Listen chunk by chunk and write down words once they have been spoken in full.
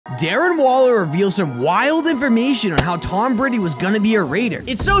Darren Waller reveals some wild information on how Tom Brady was gonna be a Raider.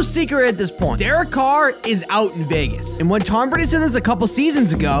 It's so secret at this point. Derek Carr is out in Vegas. And when Tom Brady said this a couple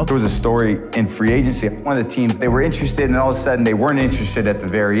seasons ago, there was a story in free agency. One of the teams, they were interested, and all of a sudden they weren't interested at the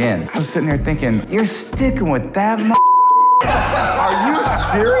very end. I was sitting there thinking, you're sticking with that Are you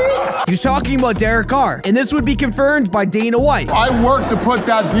serious? he was talking about Derek Carr, and this would be confirmed by Dana White. I worked to put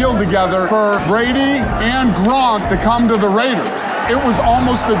that deal together for Brady and Gronk to come to the Raiders. It was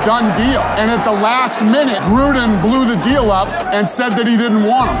almost a done deal. And at the last minute, Gruden blew the deal up and said that he didn't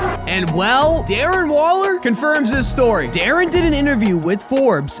want him. And well, Darren Waller confirms this story. Darren did an interview with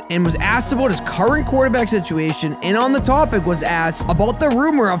Forbes and was asked about his current quarterback situation, and on the topic was asked about the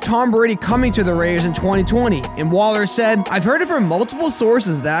rumor of Tom Brady coming to the Raiders in 2020. And Waller said, I've heard it from multiple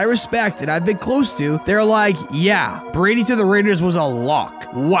sources that I respect and I've been close to. They're like, yeah, Brady to the Raiders was a lock.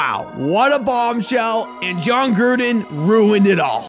 Wow, what a bombshell, and John Gruden ruined it all.